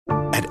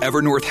At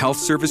Evernorth Health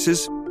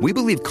Services, we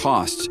believe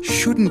costs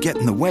shouldn't get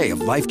in the way of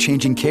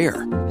life-changing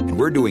care, and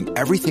we're doing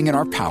everything in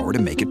our power to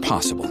make it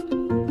possible.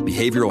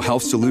 Behavioral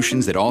health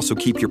solutions that also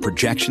keep your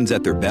projections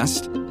at their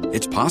best?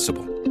 It's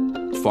possible.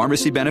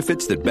 Pharmacy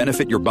benefits that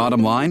benefit your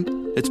bottom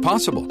line? It's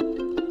possible.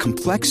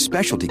 Complex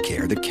specialty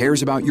care that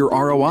cares about your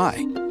ROI?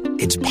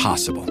 It's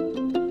possible.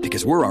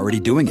 Because we're already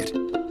doing it.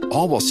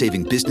 All while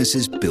saving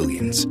businesses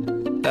billions.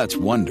 That's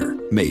Wonder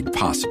made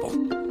possible.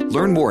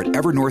 Learn more at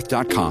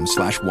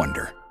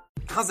evernorth.com/wonder.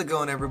 How's it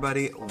going,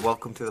 everybody?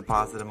 Welcome to the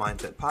Positive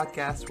Mindset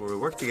Podcast, where we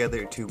work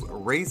together to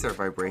raise our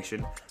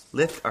vibration,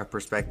 lift our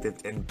perspective,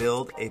 and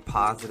build a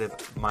positive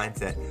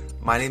mindset.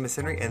 My name is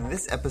Henry, and in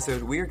this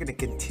episode, we are going to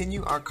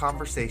continue our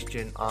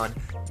conversation on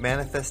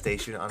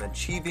manifestation, on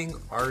achieving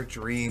our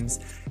dreams.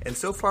 And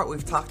so far,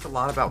 we've talked a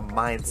lot about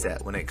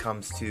mindset when it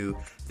comes to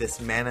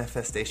this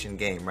manifestation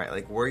game, right?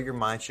 Like where your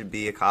mind should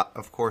be.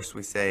 Of course,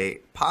 we say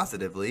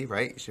positively,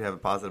 right? You should have a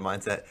positive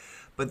mindset.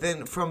 But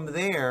then from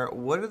there,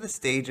 what are the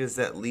stages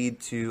that lead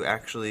to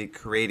actually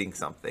creating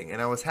something?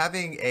 And I was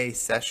having a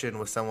session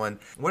with someone.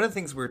 One of the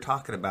things we were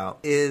talking about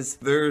is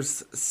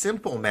there's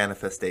simple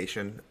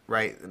manifestation,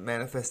 right?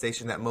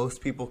 Manifestation that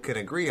most people can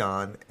agree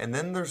on. And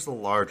then there's the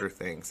larger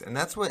things. And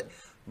that's what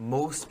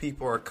most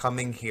people are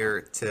coming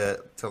here to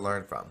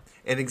learn from.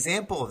 An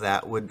example of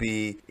that would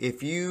be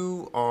if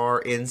you are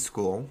in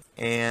school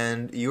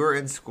and you are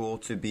in school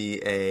to be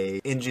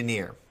an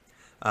engineer.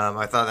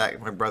 I thought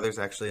that my brother's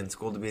actually in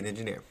school to be an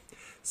engineer.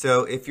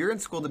 So if you're in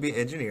school to be an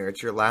engineer,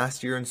 it's your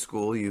last year in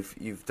school,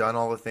 you've done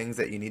all the things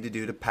that you need to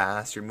do to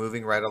pass, you're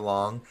moving right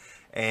along,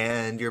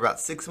 and you're about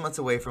 6 months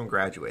away from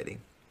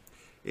graduating.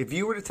 If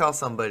you were to tell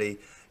somebody,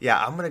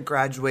 yeah, I'm going to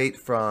graduate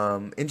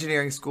from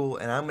engineering school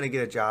and I'm going to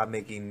get a job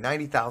making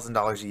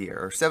 $90,000 a year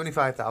or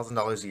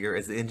 $75,000 a year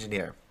as an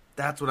engineer.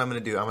 That's what I'm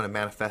going to do. I'm going to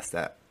manifest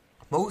that.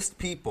 Most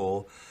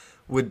people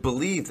would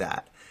believe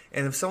that.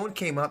 And if someone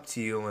came up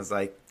to you and was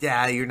like,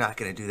 yeah, you're not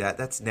going to do that.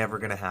 That's never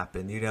going to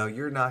happen. You know,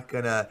 you're not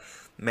going to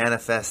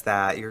manifest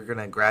that. You're going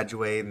to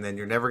graduate and then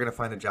you're never going to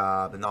find a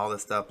job and all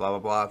this stuff, blah, blah,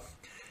 blah.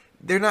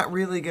 They're not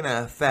really going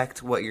to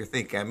affect what you're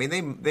thinking. I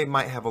mean, they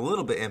might have a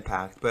little bit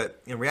impact,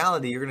 but in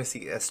reality, you're going to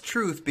see it as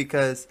truth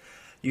because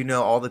you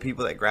know all the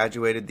people that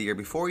graduated the year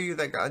before you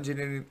that got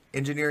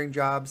engineering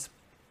jobs,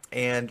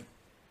 and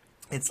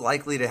it's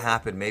likely to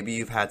happen. Maybe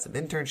you've had some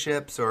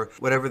internships or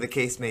whatever the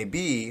case may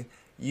be.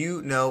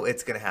 You know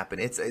it's going to happen.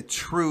 It's a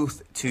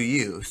truth to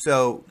you.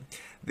 So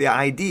the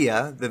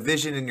idea, the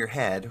vision in your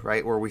head,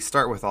 right, where we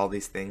start with all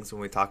these things when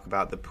we talk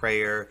about the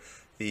prayer,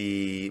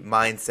 the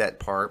mindset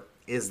part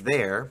is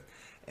there.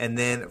 And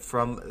then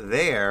from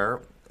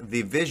there,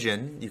 the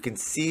vision, you can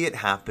see it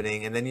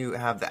happening. And then you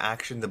have the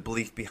action, the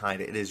belief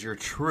behind it. It is your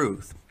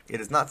truth.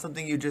 It is not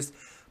something you just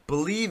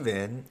believe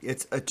in.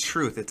 It's a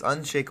truth. It's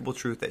unshakable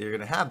truth that you're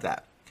going to have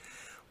that.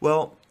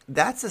 Well,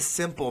 that's a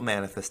simple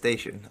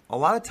manifestation. A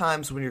lot of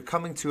times when you're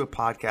coming to a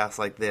podcast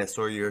like this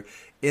or you're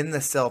in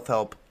the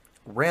self-help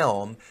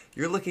realm,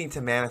 you're looking to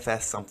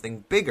manifest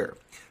something bigger.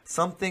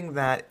 Something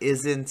that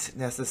isn't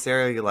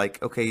necessarily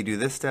like, okay, you do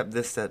this step,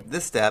 this step,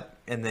 this step,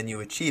 and then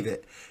you achieve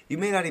it. You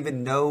may not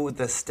even know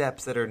the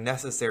steps that are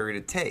necessary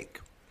to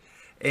take.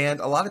 And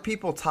a lot of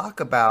people talk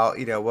about,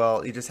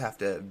 well, you just have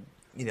to,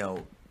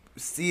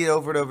 see it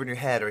over and over in your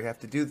head, or you have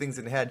to do things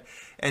in your head,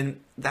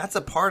 and that's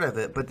a part of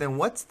it. But then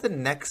what's the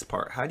next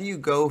part? How do you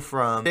go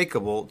from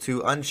shakable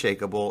to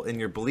unshakable in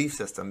your belief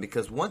system?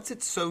 Because once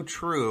it's so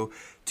true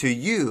to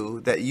you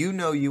that you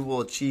know you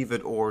will achieve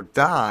it or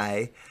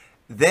die,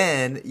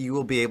 then you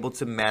will be able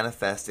to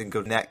manifest and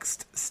go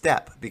next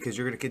step, because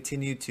you're going to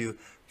continue to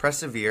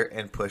persevere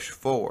and push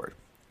forward.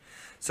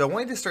 So I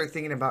want you to start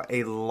thinking about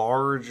a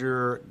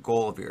larger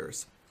goal of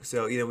yours.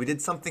 So, we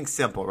did something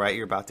simple, right?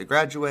 You're about to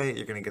graduate.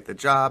 You're going to get the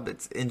job.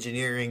 It's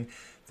engineering.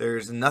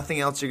 There's nothing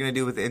else you're going to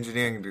do with the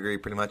engineering degree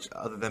pretty much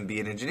other than be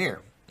an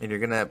engineer. And you're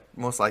going to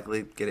most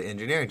likely get an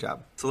engineering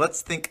job. So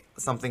let's think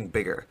something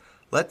bigger.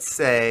 Let's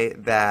say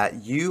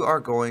that you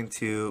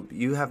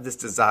have this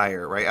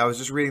desire, right? I was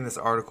just reading this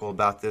article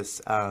about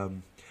this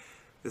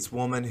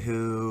woman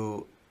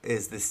who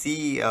is the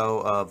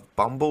CEO of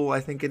Bumble, I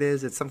think it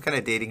is. It's some kind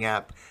of dating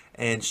app.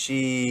 And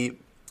she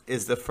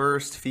is the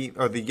first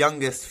the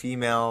youngest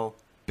female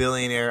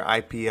billionaire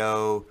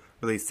IPO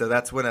released. So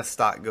that's when a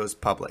stock goes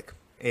public.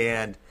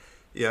 And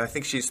I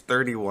think she's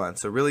 31,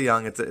 so really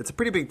young. It's a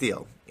pretty big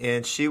deal.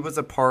 And she was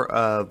a part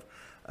of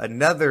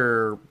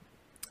another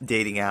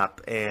dating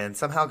app and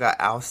somehow got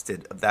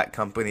ousted of that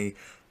company.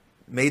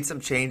 Made some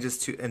changes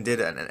to and did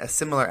a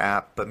similar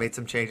app, but made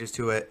some changes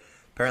to it.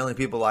 Apparently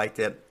people liked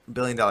it. $1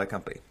 billion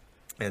company.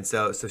 And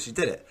so she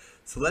did it.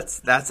 So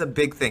that's a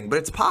big thing, but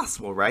it's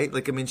possible, right?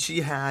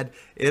 She had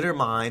in her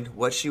mind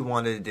what she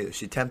wanted to do.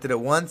 She attempted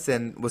it once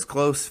and was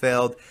close,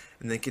 failed,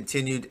 and then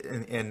continued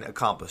and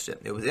accomplished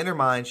it. It was in her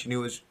mind. She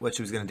knew what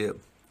she was going to do.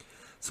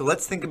 So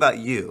let's think about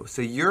you.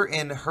 So you're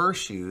in her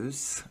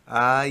shoes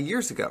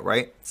years ago,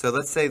 right? So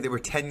let's say they were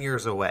 10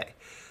 years away.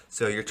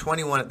 So you're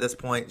 21 at this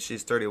point.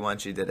 She's 31.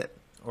 She did it.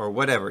 Or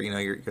whatever.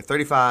 You're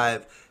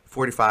 35,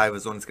 45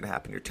 is when it's going to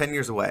happen. You're 10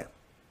 years away.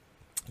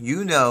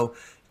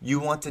 you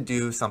want to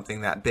do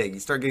something that big. You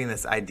start getting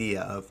this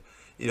idea of,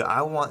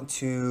 I want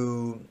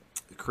to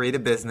create a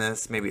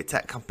business, maybe a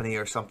tech company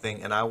or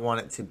something, and I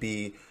want it to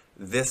be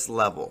this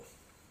level.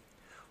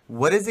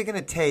 What is it going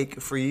to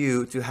take for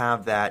you to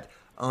have that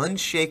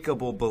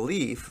unshakable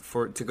belief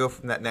to go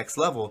from that next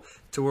level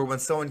to where when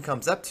someone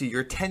comes up to you,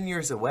 you're 10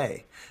 years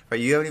away, right?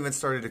 You haven't even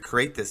started to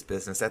create this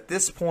business. At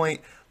this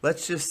point,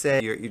 let's just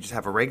say you just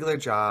have a regular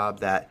job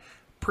that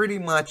pretty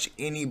much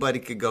anybody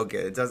could go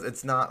get.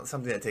 It's not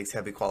something that takes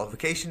heavy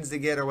qualifications to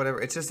get or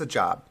whatever. It's just a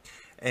job.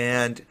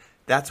 And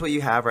that's what you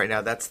have right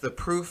now. That's the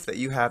proof that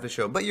you have to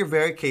show. But you're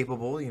very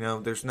capable.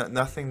 There's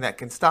nothing that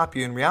can stop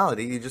you in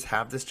reality. You just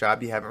have this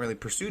job. You haven't really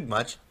pursued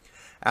much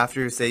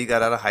after, say, you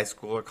got out of high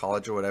school or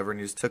college or whatever, and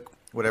you just took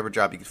whatever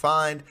job you could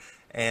find.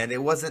 And it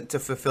wasn't to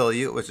fulfill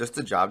you. It was just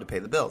a job to pay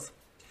the bills.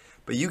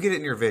 But you get it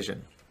in your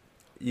vision.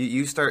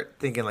 You start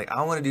thinking, like,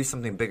 I want to do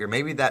something bigger.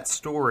 Maybe that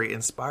story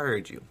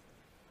inspired you.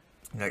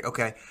 You're like,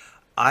 okay,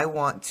 I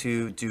want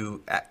to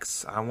do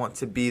X. I want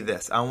to be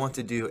this. I want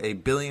to do a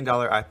 $1 billion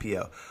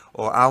IPO.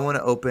 Or I want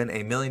to open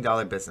a $1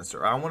 million business.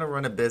 Or I want to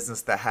run a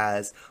business that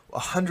has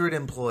 100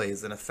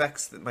 employees and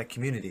affects my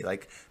community.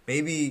 Like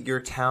maybe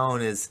your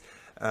town is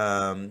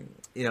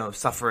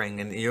suffering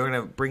and you're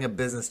going to bring a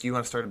business. You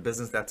want to start a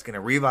business that's going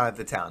to revive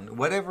the town.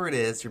 Whatever it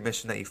is, your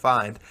mission that you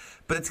find.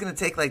 But it's going to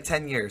take like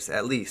 10 years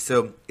at least.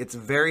 So it's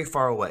very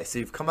far away. So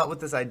you've come up with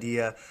this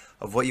idea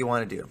of what you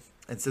want to do.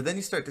 And so then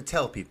you start to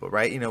tell people,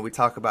 right? We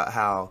talk about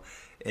how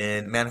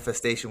in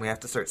manifestation we have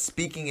to start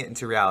speaking it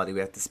into reality.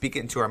 We have to speak it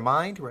into our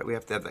mind, right? We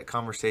have to have that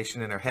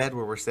conversation in our head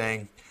where we're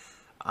saying,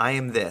 I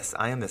am this.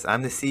 I am this.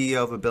 I'm the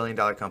CEO of a $1 billion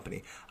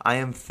company. I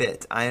am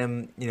fit. I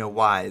am,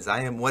 wise.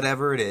 I am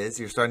whatever it is.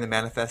 You're starting to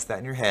manifest that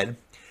in your head.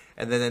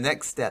 And then the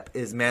next step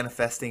is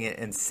manifesting it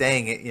and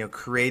saying it,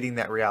 creating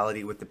that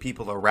reality with the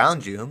people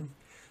around you.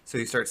 So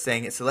you start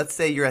saying it. So let's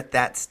say you're at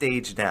that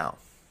stage now.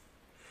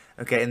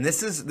 Okay, and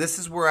this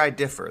is where I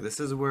differ. This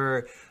is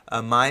where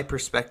my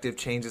perspective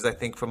changes, I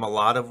think, from a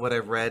lot of what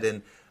I've read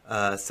in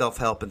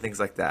self-help and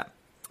things like that.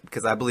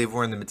 Because I believe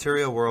we're in the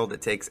material world.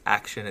 It takes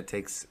action. It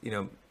takes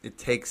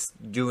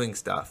doing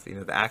stuff.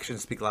 The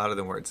actions speak louder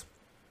than words.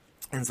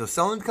 And so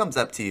someone comes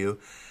up to you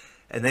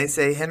and they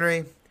say,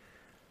 Henry,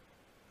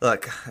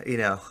 look,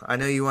 I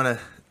know you want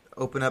to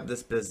open up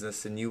this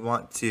business and you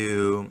want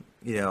to,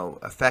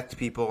 affect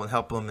people and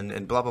help them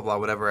and blah, blah, blah,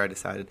 whatever I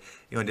decided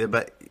you want to do.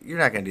 But you're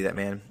not going to do that,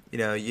 man.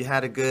 You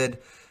had a good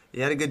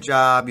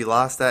job. You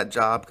lost that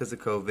job because of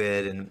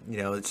COVID. And,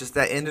 it's just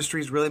that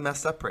industry's really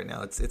messed up right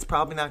now. It's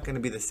probably not going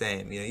to be the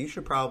same. You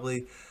should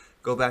probably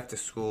go back to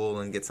school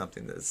and get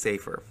something that's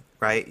safer,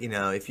 right?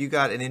 If you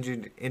got an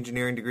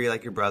engineering degree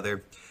like your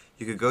brother,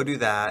 you could go do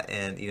that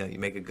and, you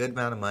make a good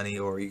amount of money,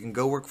 or you can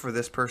go work for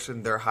this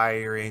person they're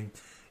hiring.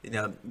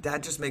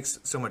 That just makes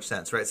so much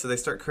sense, right? So they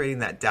start creating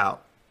that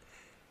doubt.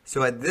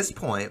 So at this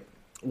point,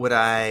 would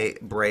I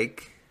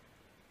break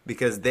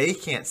because they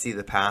can't see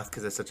the path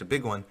because it's such a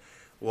big one?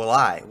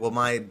 Will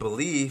my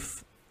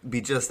belief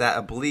be just that,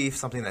 a belief,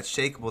 something that's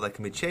shakeable that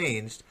can be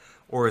changed,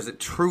 or is it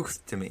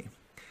truth to me?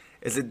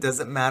 Does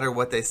it matter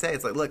what they say?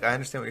 It's like, look, I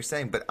understand what you're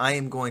saying, but I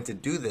am going to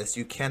do this.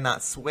 You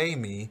cannot sway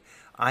me.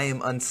 I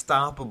am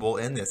unstoppable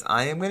in this.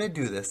 I am going to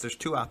do this. There's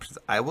two options.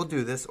 I will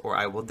do this or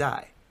I will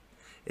die.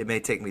 It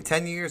may take me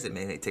 10 years. It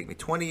may take me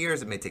 20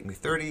 years. It may take me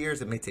 30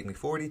 years. It may take me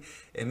 40.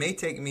 It may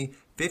take me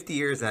 50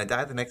 years and I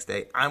die the next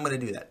day. I'm going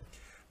to do that.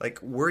 Like,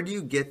 where do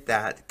you get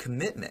that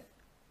commitment?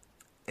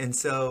 And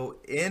so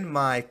in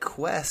my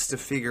quest to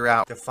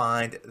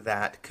find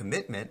that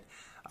commitment,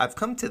 I've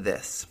come to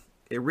this.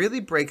 It really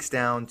breaks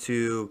down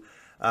to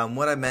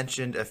what I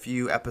mentioned a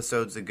few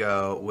episodes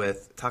ago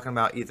with talking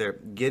about either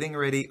getting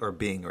ready or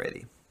being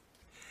ready.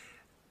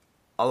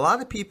 A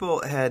lot of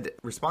people had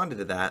responded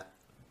to that,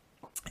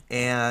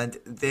 and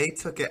they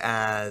took it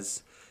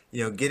as,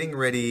 getting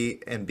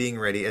ready and being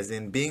ready, as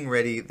in being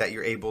ready that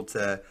you're able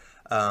to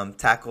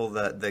tackle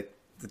the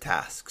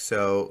task.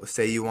 So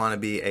say you want to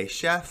be a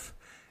chef,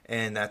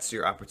 and that's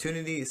your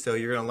opportunity. So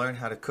you're going to learn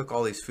how to cook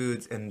all these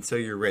foods, and so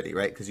you're ready,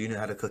 right? Because you know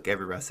how to cook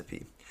every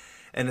recipe.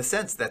 In a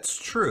sense, that's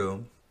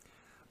true.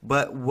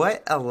 But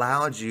what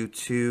allowed you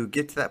to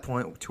get to that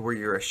point to where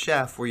you're a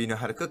chef, where you know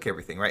how to cook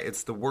everything, right?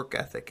 It's the work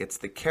ethic. It's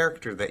the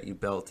character that you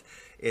built.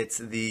 It's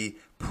the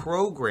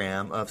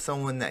program of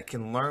someone that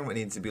can learn what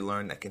needs to be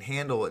learned, that can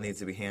handle what needs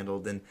to be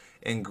handled,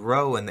 and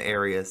grow in the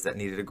areas that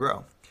needed to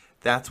grow.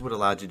 That's what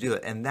allowed you to do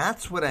it. And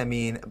that's what I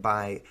mean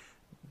by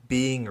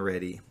being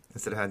ready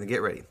instead of having to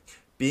get ready.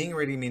 Being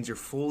ready means you're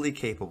fully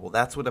capable.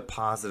 That's what a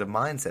positive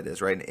mindset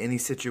is, right? In any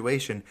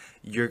situation,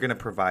 you're going to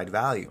provide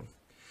value.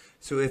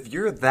 So if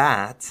you're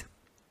that,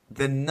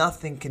 then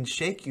nothing can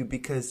shake you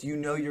because you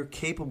know you're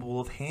capable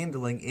of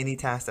handling any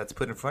task that's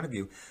put in front of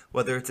you,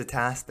 whether it's a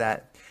task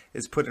that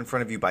is put in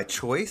front of you by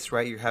choice,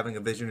 right? You're having a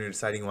vision and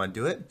deciding you want to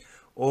do it,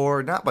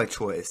 or not by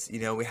choice.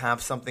 We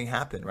have something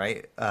happen,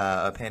 right?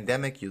 A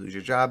pandemic, you lose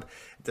your job.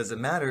 It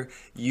doesn't matter.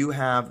 You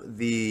have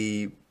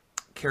the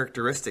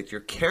characteristic,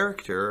 your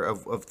character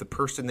of the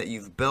person that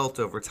you've built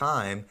over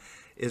time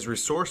is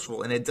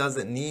resourceful, and it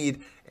doesn't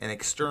need an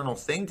external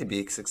thing to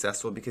be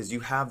successful because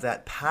you have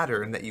that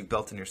pattern that you've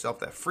built in yourself,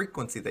 that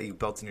frequency that you've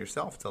built in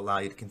yourself to allow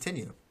you to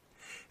continue.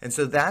 And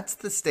so that's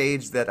the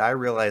stage that I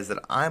realize that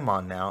I'm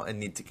on now and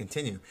need to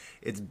continue.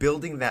 It's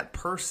building that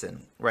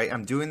person, right?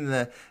 I'm doing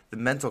the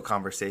mental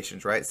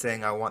conversations, right?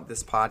 Saying I want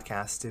this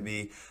podcast to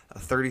be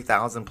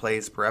 30,000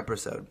 plays per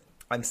episode.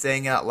 I'm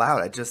saying it out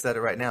loud. I just said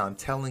it right now. I'm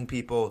telling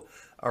people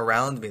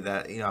around me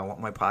that, I want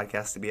my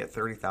podcast to be at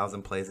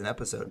 30,000 plays an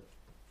episode.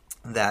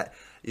 That,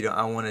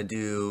 I want to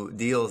do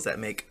deals that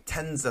make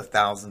tens of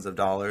thousands of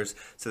dollars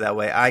so that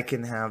way I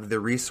can have the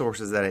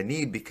resources that I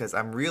need, because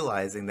I'm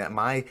realizing that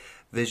my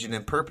vision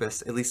and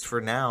purpose, at least for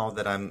now,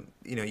 that I'm,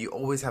 you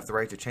always have the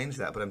right to change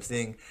that, but I'm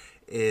seeing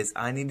is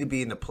I need to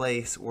be in a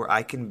place where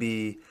I can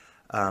be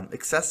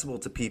accessible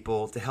to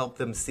people to help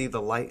them see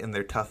the light in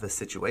their toughest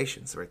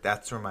situations, right?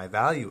 That's where my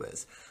value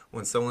is.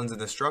 When someone's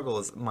in a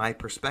struggle, my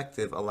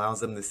perspective allows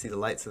them to see the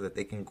light so that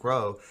they can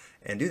grow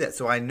and do that.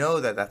 So I know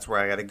that that's where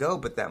I got to go,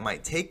 but that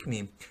might take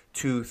me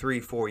 2, 3,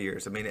 4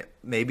 years. I mean,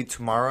 maybe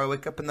tomorrow I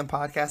wake up and the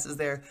podcast is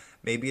there.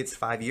 Maybe it's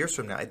 5 years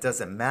from now. It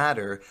doesn't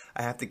matter.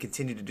 I have to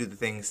continue to do the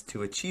things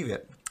to achieve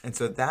it. And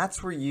so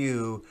that's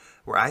where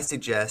I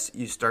suggest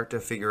you start to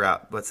figure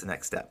out what's the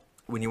next step.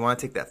 When you want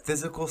to take that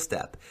physical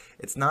step,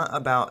 it's not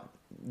about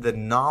the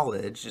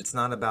knowledge. It's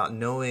not about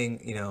knowing,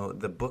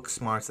 the book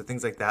smarts, the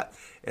things like that.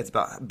 It's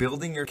about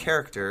building your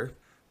character,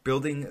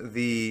 building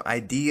the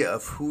idea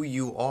of who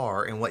you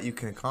are and what you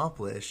can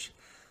accomplish,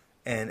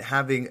 and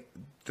having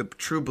the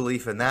true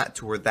belief in that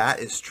to where that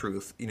is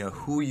truth,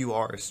 who you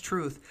are is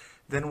truth.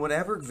 Then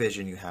whatever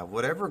vision you have,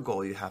 whatever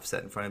goal you have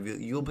set in front of you,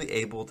 you'll be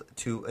able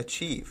to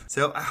achieve.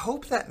 So I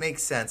hope that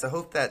makes sense. I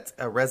hope that's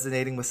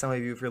resonating with some of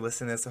you if you're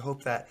listening to this. I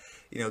hope that,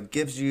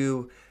 gives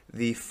you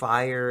the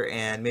fire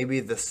and maybe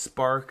the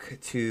spark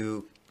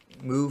to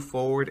move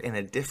forward in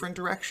a different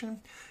direction.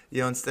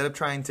 Instead of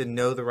trying to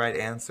know the right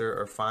answer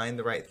or find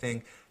the right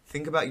thing,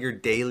 think about your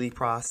daily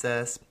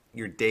process,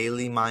 your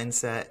daily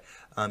mindset,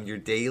 your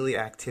daily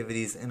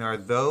activities, and are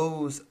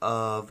those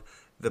of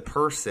the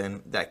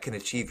person that can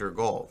achieve your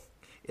goal.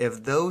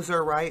 If those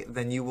are right,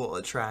 then you will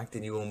attract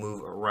and you will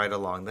move right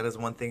along. That is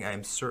one thing I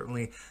am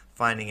certainly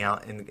finding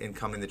out and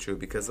coming to truth,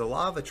 because the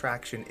law of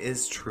attraction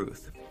is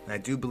truth. And I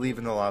do believe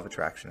in the law of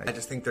attraction. I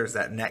just think there's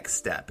that next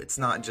step. It's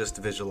not just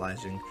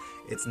visualizing.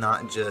 It's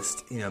not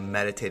just,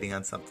 meditating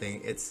on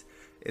something.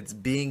 It's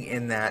being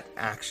in that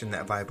action,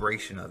 that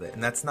vibration of it.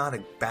 And that's not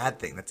a bad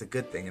thing. That's a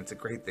good thing. It's a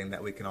great thing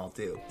that we can all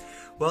do.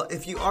 Well,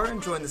 if you are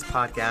enjoying this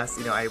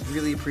podcast, I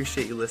really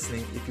appreciate you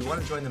listening. If you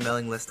want to join the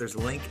mailing list, there's a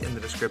link in the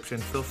description.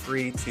 Feel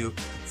free to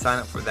sign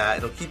up for that.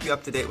 It'll keep you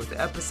up to date with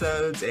the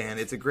episodes, and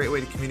it's a great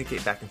way to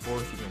communicate back and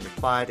forth. You can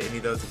reply to any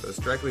of those. It goes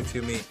directly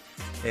to me.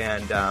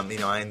 And,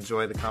 I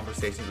enjoy the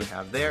conversations we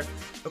have there.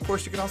 Of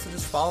course, you can also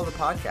just follow the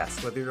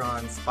podcast, whether you're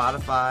on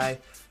Spotify,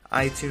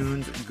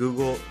 iTunes,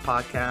 Google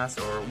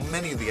Podcasts, or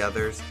many of the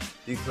others.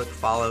 You can click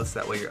follow so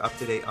that way you're up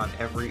to date on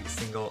every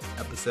single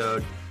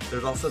episode.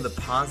 There's also the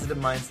Positive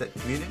Mindset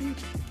Community.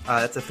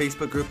 That's a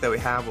Facebook group that we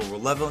have where we're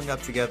leveling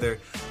up together.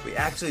 We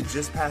actually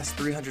just passed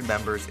 300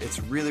 members. It's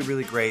really,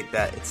 really great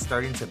that it's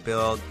starting to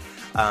build.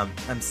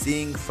 I'm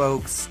seeing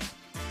folks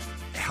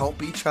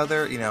help each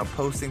other,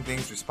 posting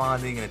things,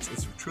 responding, and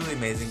it's truly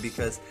amazing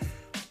because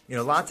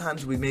a lot of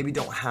times we maybe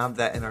don't have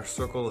that in our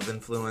circle of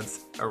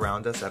influence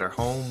around us at our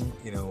home,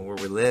 where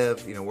we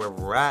live, wherever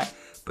we're at.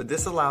 But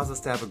this allows us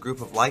to have a group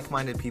of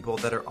like-minded people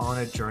that are on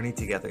a journey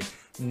together.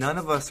 None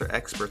of us are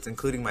experts,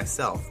 including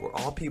myself. We're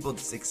all people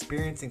just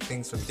experiencing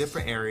things from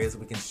different areas.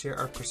 We can share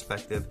our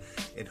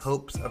perspective in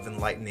hopes of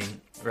enlightening,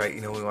 right?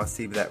 We want to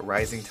see that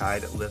rising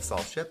tide lifts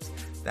all ships.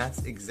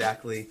 That's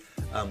exactly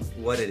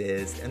what it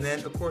is. And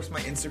then, of course,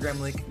 my Instagram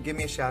link. Give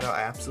me a shout out.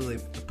 I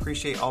absolutely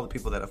appreciate all the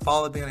people that have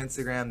followed me on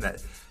Instagram,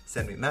 that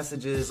send me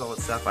messages, all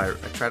that stuff. I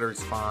try to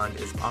respond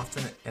as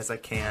often as I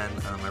can.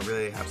 I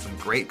really have some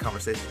great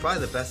conversations.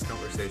 Probably the best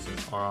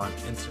conversations are on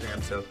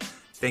Instagram. So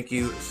thank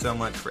you so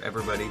much for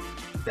everybody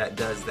that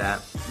does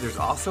that. There's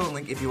also a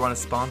link if you want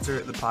to sponsor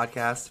the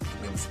podcast.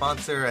 You can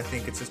sponsor. I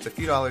think it's just a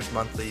few dollars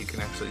monthly. You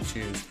can actually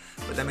choose.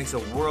 But that makes a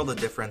world of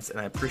difference, and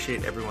I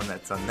appreciate everyone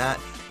that's done that.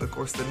 But of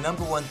course, the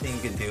number one thing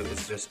you can do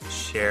is just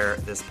share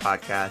this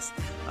podcast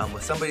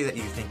with somebody that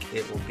you think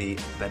it will be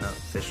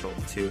beneficial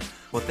to.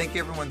 Well, thank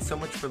you everyone so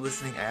much for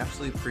listening. I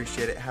absolutely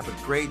appreciate it. Have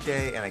a great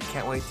day, and I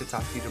can't wait to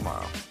talk to you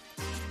tomorrow.